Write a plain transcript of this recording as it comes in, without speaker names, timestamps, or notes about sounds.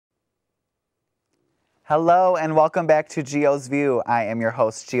Hello and welcome back to Gio's View. I am your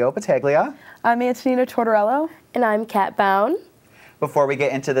host, Gio Battaglia. I'm Antonina Tortorello. And I'm Kat Bound. Before we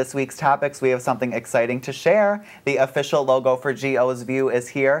get into this week's topics, we have something exciting to share. The official logo for Gio's View is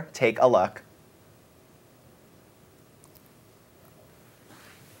here. Take a look.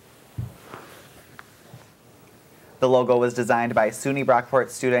 The logo was designed by SUNY Brockport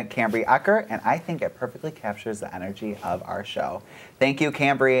student Cambry Ecker, and I think it perfectly captures the energy of our show. Thank you,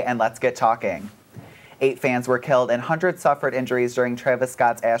 Cambry, and let's get talking. 8 fans were killed and hundreds suffered injuries during Travis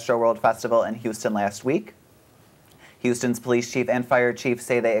Scott's Astroworld Festival in Houston last week. Houston's police chief and fire chief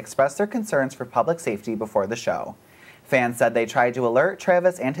say they expressed their concerns for public safety before the show. Fans said they tried to alert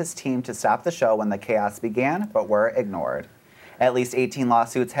Travis and his team to stop the show when the chaos began, but were ignored. At least 18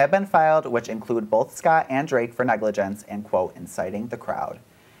 lawsuits have been filed, which include both Scott and Drake for negligence and, quote, inciting the crowd.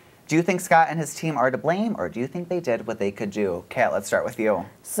 Do you think Scott and his team are to blame, or do you think they did what they could do? Kat, let's start with you.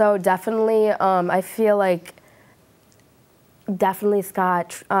 So definitely, I feel like definitely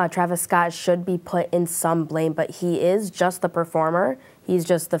Travis Scott should be put in some blame, but he is just the performer. He's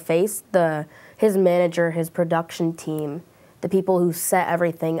just the face, his manager, his production team, the people who set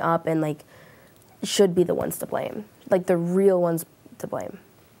everything up and like should be the ones to blame, like the real ones to blame.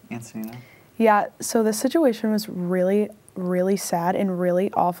 Antonina? Yeah, so the situation was really sad and really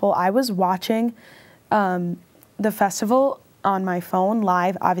awful. I was watching the festival on my phone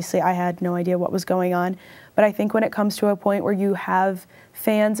live. Obviously, I had no idea what was going on, but I think when it comes to a point where you have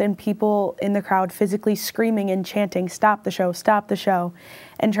fans and people in the crowd physically screaming and chanting, stop the show,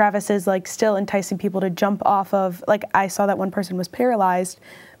 and Travis is like still enticing people to jump off of, like I saw that one person was paralyzed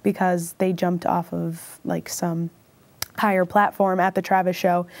because they jumped off of like some higher platform at the Travis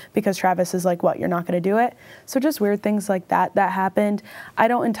show because Travis is like, what, you're not going to do it? So just weird things like that happened. I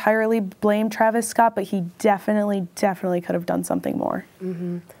don't entirely blame Travis Scott, but he definitely could have done something more.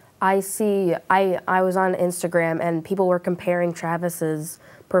 Mm-hmm. I was on Instagram and people were comparing Travis's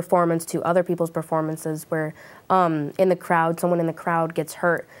performance to other people's performances where in the crowd, someone in the crowd gets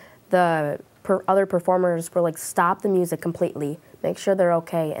hurt. The other performers were like, stop the music completely, make sure they're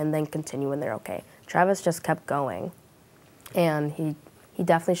okay, and then continue when they're okay. Travis just kept going. And he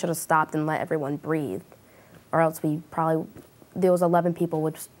definitely should have stopped and let everyone breathe, or else those 11 people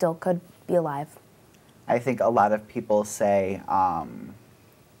would still could be alive. I think a lot of people say,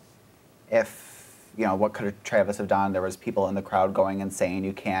 what could Travis have done? There was people in the crowd going insane.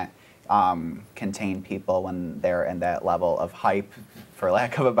 You can't contain people when they're in that level of hype, for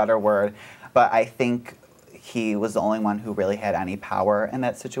lack of a better word. But I think he was the only one who really had any power in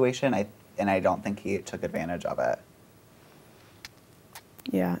that situation, and I don't think he took advantage of it.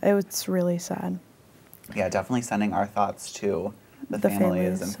 Yeah, it was really sad. Yeah, definitely sending our thoughts to the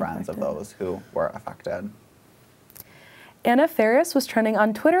families and friends of those who were affected. Anna Faris was trending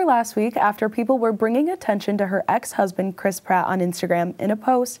on Twitter last week after people were bringing attention to her ex-husband, Chris Pratt, on Instagram. In a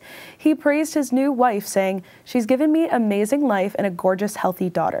post, he praised his new wife, saying, "She's given me amazing life and a gorgeous, healthy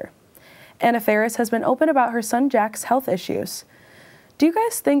daughter." Anna Faris has been open about her son Jack's health issues. Do you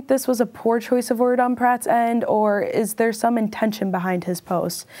guys think this was a poor choice of word on Pratt's end, or is there some intention behind his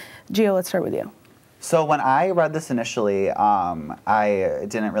post? Gio, let's start with you. So when I read this initially, I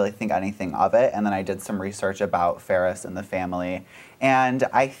didn't really think anything of it, and then I did some research about Faris and the family. And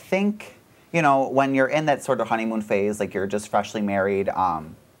I think, when you're in that sort of honeymoon phase, like you're just freshly married,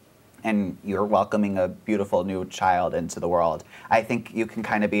 and you're welcoming a beautiful new child into the world, I think you can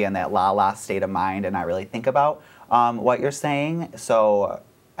kind of be in that la-la state of mind and not really think about what you're saying. So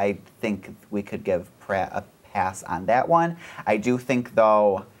I think we could give Pratt a pass on that one. I do think,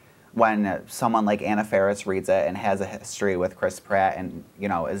 though, when someone like Anna Faris reads it and has a history with Chris Pratt and,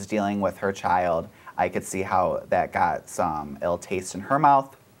 is dealing with her child, I could see how that got some ill taste in her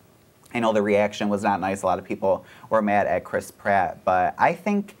mouth. I know the reaction was not nice. A lot of people were mad at Chris Pratt, but I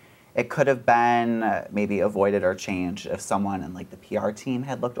think it could have been maybe avoided or changed if someone in like the PR team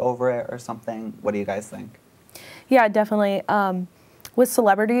had looked over it or something. What do you guys think? Yeah, definitely. With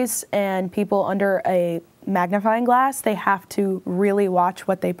celebrities and people under a magnifying glass, they have to really watch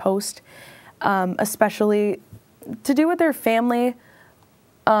what they post, especially to do with their family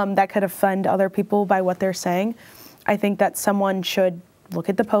that could offend other people by what they're saying. I think that someone should look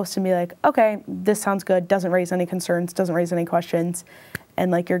at the post and be like, okay, this sounds good, doesn't raise any concerns, doesn't raise any questions,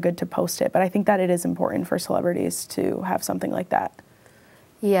 and like you're good to post it. But I think that it is important for celebrities to have something like that.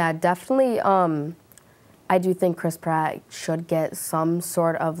 Yeah, definitely. I do think Chris Pratt should get some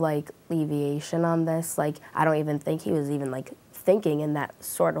sort of like alleviation on this. Like, I don't even think he was even like thinking in that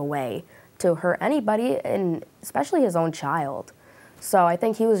sort of way to hurt anybody, and especially his own child. So I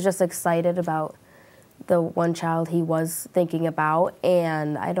think he was just excited about the one child he was thinking about,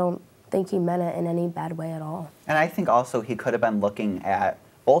 and I don't think he meant it in any bad way at all. And I think also he could have been looking at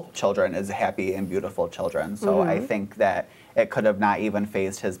both children as happy and beautiful children. So I think that it could have not even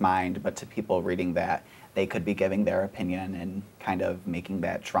phased his mind, but to people reading that, they could be giving their opinion and kind of making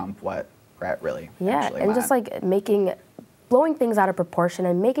that trump what Brett really actually meant. Just like blowing things out of proportion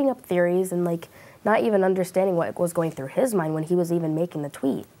and making up theories and like not even understanding what was going through his mind when he was even making the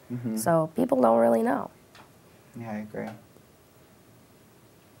tweet. So people don't really know. Yeah, I agree.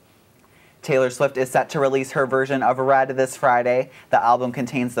 Taylor Swift is set to release her version of Red this Friday. The album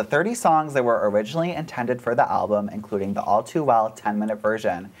contains the 30 songs that were originally intended for the album, including the all-too-well 10-minute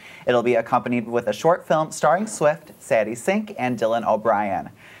version. It'll be accompanied with a short film starring Swift, Sadie Sink, and Dylan O'Brien.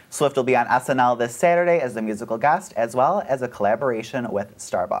 Swift will be on SNL this Saturday as a musical guest, as well as a collaboration with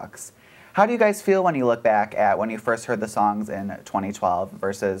Starbucks. How do you guys feel when you look back at when you first heard the songs in 2012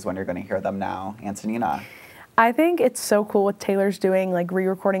 versus when you're going to hear them now? Antonina? I think it's so cool what Taylor's doing, like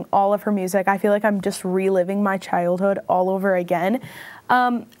re-recording all of her music. I feel like I'm just reliving my childhood all over again.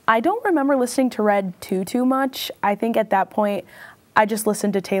 I don't remember listening to Red too much. I think at that point, I just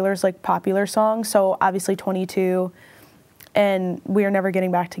listened to Taylor's like popular songs. So obviously 22 and We Are Never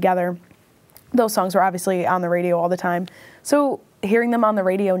Getting Back Together. Those songs were obviously on the radio all the time. So hearing them on the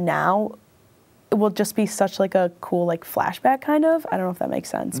radio now, it will just be such like a cool like flashback kind of. I don't know if that makes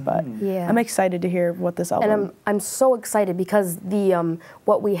sense, but yeah. I'm excited to hear what this album. And I'm so excited because the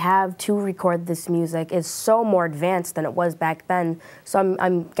what we have to record this music is so more advanced than it was back then. So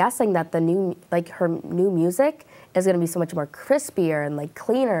I'm guessing that the new her new music is going to be so much more crispier and like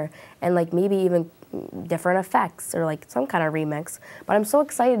cleaner and like maybe even different effects or like some kind of remix. But I'm so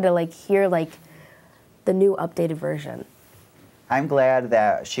excited to like hear like the new updated version. I'm glad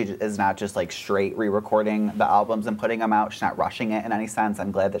that she is not just like straight re-recording the albums and putting them out. She's not rushing it in any sense.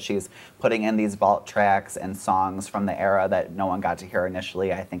 I'm glad that she's putting in these vault tracks and songs from the era that no one got to hear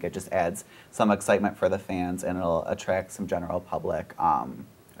initially. I think it just adds some excitement for the fans and it'll attract some general public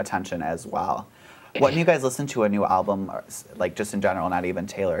attention as well. When you guys listen to a new album, like just in general, not even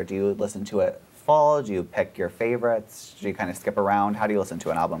Taylor, do you listen to it full? Do you pick your favorites? Do you kind of skip around? How do you listen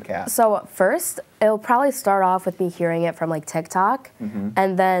to an album, Kat? So first, it'll probably start off with me hearing it from like TikTok,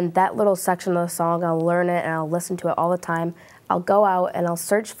 and then that little section of the song, I'll learn it and I'll listen to it all the time. I'll go out and I'll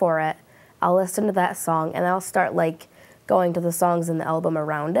search for it. I'll listen to that song and I'll start like going to the songs in the album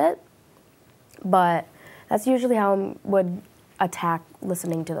around it. But that's usually how I would attack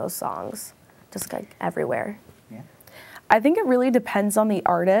listening to those songs, just like everywhere. Yeah. I think it really depends on the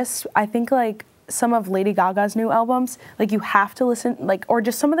artist. I think like some of Lady Gaga's new albums, like you have to listen, like, or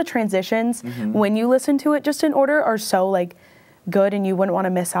just some of the transitions when you listen to it just in order are so like good and you wouldn't want to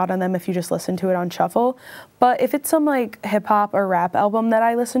miss out on them if you just listen to it on shuffle. But if it's some like hip hop or rap album that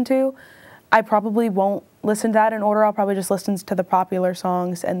I listen to, I probably won't listen to that in order. I'll probably just listen to the popular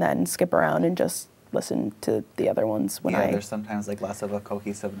songs and then skip around and just listen to the other ones when there's sometimes like less of a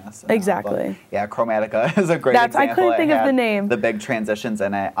cohesiveness. Exactly. Yeah, Chromatica is a great example. I couldn't think of the name. The big transitions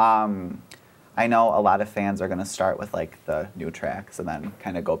in it. I know a lot of fans are going to start with like the new tracks and then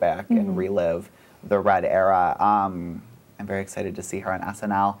kind of go back and relive the Red era. I'm very excited to see her on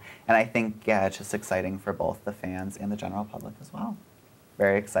SNL. And I think, yeah, it's just exciting for both the fans and the general public as well.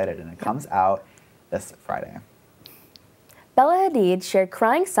 Very excited. And it comes out this Friday. Bella Hadid shared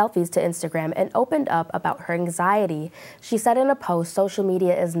crying selfies to Instagram and opened up about her anxiety. She said in a post, "Social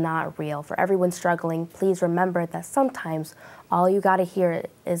media is not real. For everyone struggling, please remember that sometimes all you gotta hear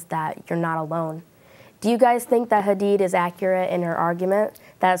is that you're not alone." Do you guys think that Hadid is accurate in her argument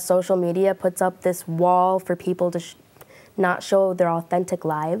that social media puts up this wall for people to not show their authentic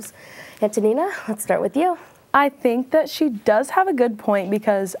lives? Antonina, let's start with you. I think that she does have a good point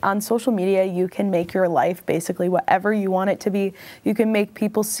because on social media, you can make your life basically whatever you want it to be. You can make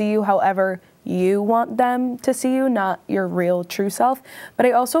people see you however you want them to see you, not your real true self. But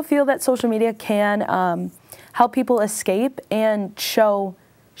I also feel that social media can help people escape and show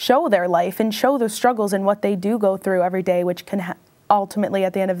their life and show the struggles and what they do go through every day, which can ultimately,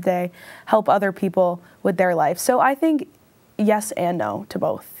 at the end of the day, help other people with their life. So I think yes and no to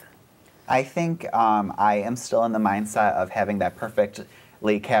both. I think I am still in the mindset of having that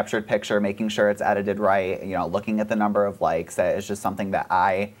perfectly captured picture, making sure it's edited right, you know, looking at the number of likes. That is just something that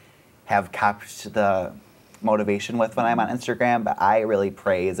I have kept the motivation with when I'm on Instagram, but I really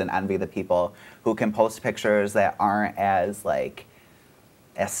praise and envy the people who can post pictures that aren't as like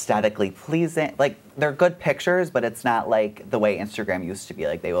aesthetically pleasing. Like they're good pictures, but it's not like the way Instagram used to be.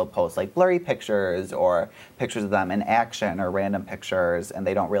 Like they will post like blurry pictures or pictures of them in action or random pictures, and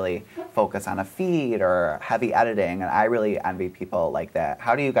they don't really focus on a feed or heavy editing. And I really envy people like that.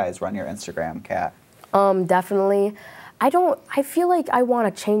 How do you guys run your Instagram, Kat? Definitely. I feel like I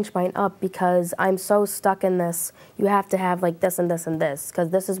want to change mine up because I'm so stuck in this, you have to have like this and this and this, because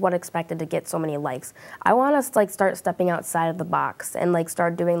this is what expected to get so many likes. I want to like start stepping outside of the box and like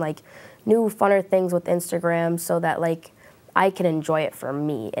start doing like new funner things with Instagram so that like I can enjoy it for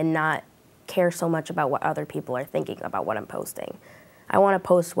me and not care so much about what other people are thinking about what I'm posting. I want to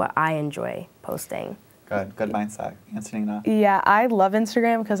post what I enjoy posting. Good mindset. Antonina? Yeah, I love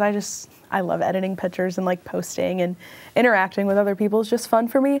Instagram because I love editing pictures and like posting and interacting with other people is just fun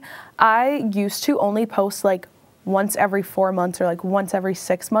for me. I used to only post like once every 4 months or like once every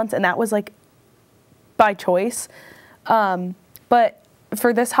 6 months, and that was like by choice. But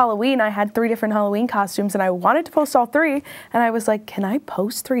for this Halloween, I had 3 different Halloween costumes and I wanted to post all 3, and I was like, can I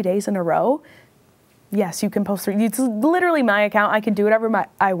post 3 days in a row? Yes, you can post 3. It's literally my account. I can do whatever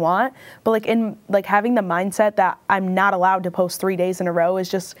I want. But like in like having the mindset that I'm not allowed to post 3 days in a row is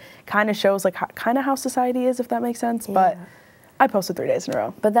just kind of shows like kind of how society is, if that makes sense. Yeah. But I posted 3 days in a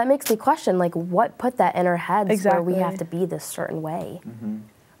row. But that makes me question like what put that in our heads exactly. where we have to be this certain way. Mm-hmm.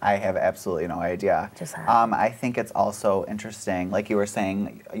 I have absolutely no idea. I think it's also interesting, like you were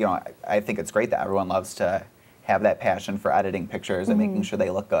saying, you know, I think it's great that everyone loves to have that passion for editing pictures and making sure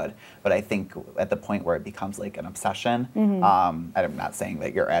they look good. But I think at the point where it becomes like an obsession, I'm not saying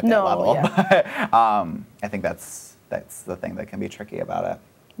that you're at that level, but I think that's the thing that can be tricky about it.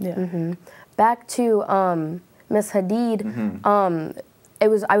 Yeah. Back to Miss Hadid,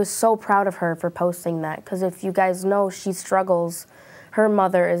 I was so proud of her for posting that, because if you guys know, she struggles. Her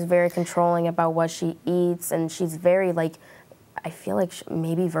mother is very controlling about what she eats, and she's very like, I feel like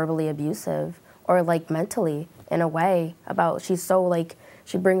maybe verbally abusive or like mentally in a way about, she's so like,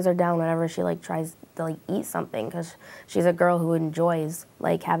 she brings her down whenever she like tries to like eat something, because she's a girl who enjoys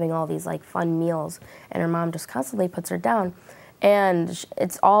like having all these like fun meals, and her mom just constantly puts her down. And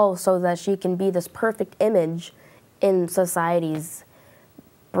it's all so that she can be this perfect image in society's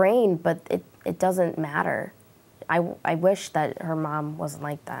brain, but it doesn't matter. I wish that her mom wasn't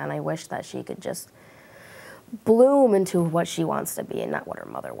like that, and I wish that she could just bloom into what she wants to be and not what her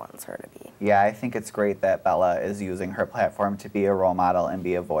mother wants her to be. Yeah, I think it's great that Bella is using her platform to be a role model and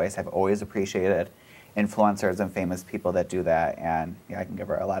be a voice. I've always appreciated influencers and famous people that do that, and yeah, I can give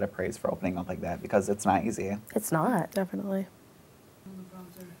her a lot of praise for opening up like that, because it's not easy. It's not. Definitely.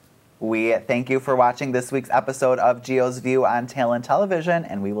 We thank you for watching this week's episode of Geo's View on Talon Television,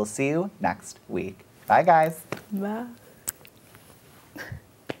 and we will see you next week. Bye, guys. Bye.